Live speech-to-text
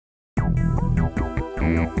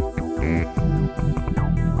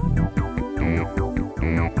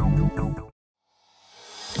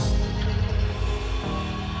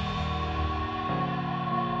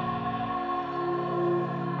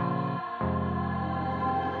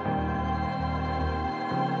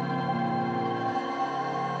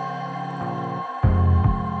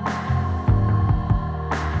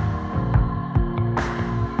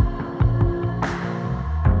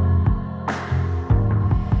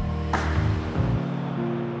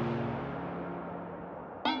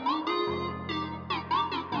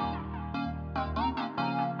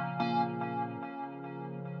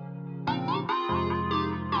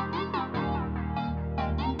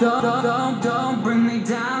Don't bring me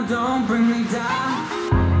down, don't bring me down.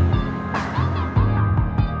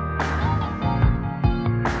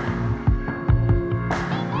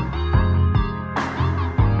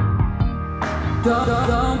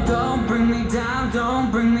 Don't bring me down,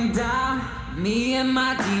 don't bring me down. Me and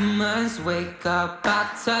my demons wake up, I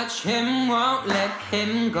touch him, won't let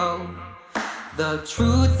him go. The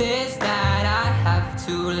truth is that I have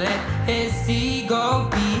to let his ego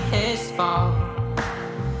be his fault.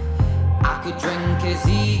 I could drink his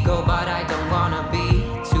ego, but I don't wanna be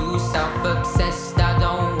too self-obsessed, I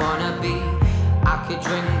don't wanna be. I could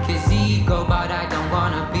drink his ego, but I don't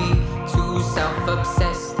wanna be too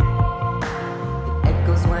self-obsessed. It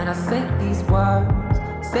echoes when I say these words,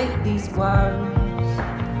 say these words.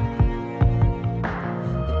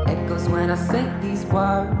 It echoes when I say these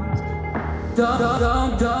words.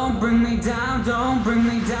 Don't bring me down, don't bring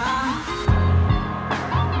me down.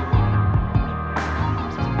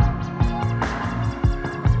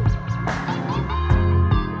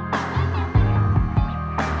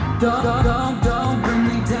 Don't bring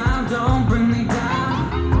me down, don't bring me down.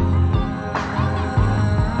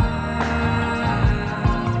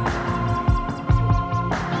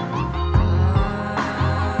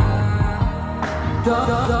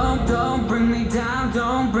 Don't bring me down,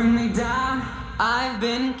 don't bring me down. I've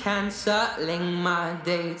been canceling my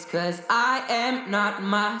dates 'cause I am not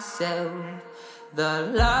myself. The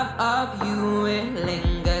love of you, it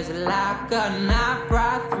lingers like a knife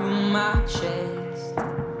right through my chest.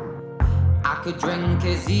 I could drink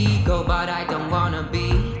his ego, but I don't wanna be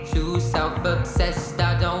too self-obsessed,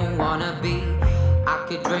 I don't wanna be. I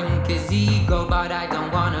could drink his ego, but I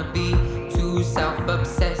don't wanna be too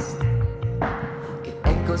self-obsessed. It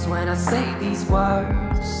echoes when I say these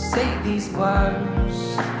words, say these words.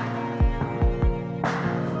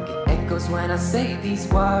 It echoes when I say these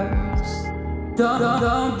words.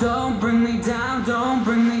 Don't bring me down, don't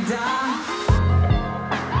bring me down.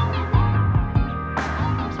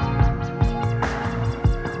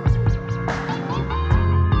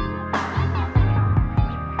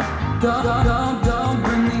 Don't